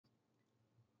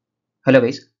Hello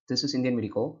guys, this is Indian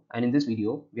Medico, and in this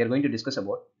video we are going to discuss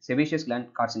about sebaceous gland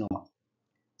carcinoma.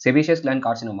 Sebaceous gland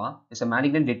carcinoma is a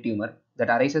malignant dead tumor that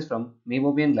arises from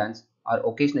Meibomian glands or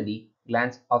occasionally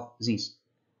glands of Zeiss.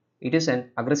 It is an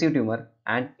aggressive tumor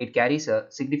and it carries a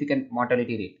significant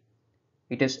mortality rate.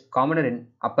 It is commoner in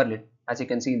upper lid as you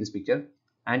can see in this picture,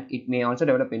 and it may also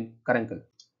develop in caruncle.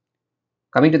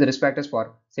 Coming to the risk factors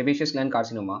for sebaceous gland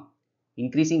carcinoma,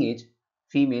 increasing age,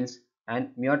 females, and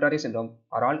Myotory syndrome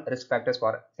are all risk factors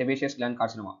for sebaceous gland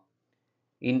carcinoma.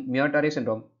 In Myotory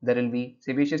syndrome, there will be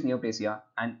sebaceous neoplasia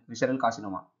and visceral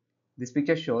carcinoma. This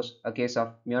picture shows a case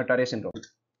of Myotory syndrome.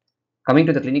 Coming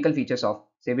to the clinical features of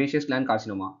sebaceous gland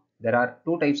carcinoma, there are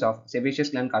two types of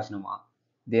sebaceous gland carcinoma.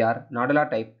 They are nodular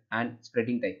type and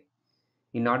spreading type.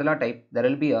 In nodular type, there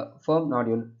will be a firm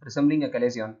nodule resembling a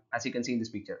chalazion as you can see in this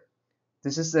picture.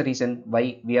 This is the reason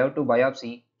why we have to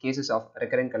biopsy cases of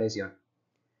recurrent chalazion.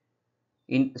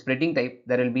 In spreading type,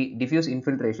 there will be diffuse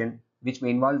infiltration which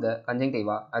may involve the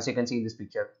conjunctiva as you can see in this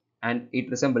picture, and it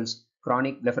resembles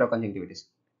chronic blepharoconjunctivitis.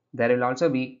 There will also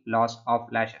be loss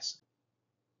of lashes.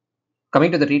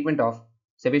 Coming to the treatment of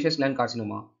sebaceous gland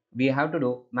carcinoma, we have to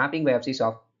do mapping biopsies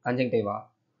of conjunctiva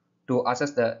to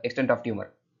assess the extent of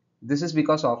tumor. This is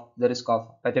because of the risk of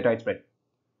pegytoid spread.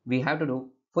 We have to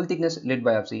do full thickness lid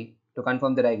biopsy to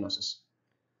confirm the diagnosis.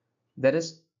 There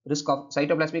is risk of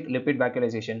cytoplasmic lipid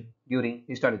vacuolization during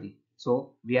histology.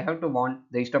 So we have to warn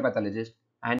the histopathologist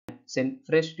and send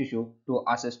fresh tissue to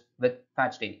assist with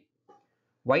fat staining.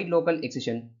 Wide local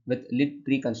excision with lid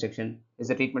reconstruction is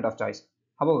the treatment of choice.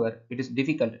 However, it is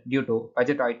difficult due to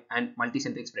pegytoid and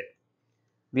multicentric spread.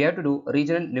 We have to do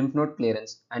regional lymph node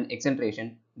clearance and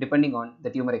excentration depending on the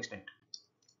tumor extent.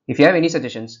 If you have any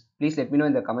suggestions, please let me know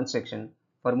in the comment section.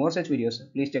 For more such videos,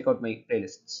 please check out my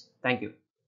playlists. Thank you.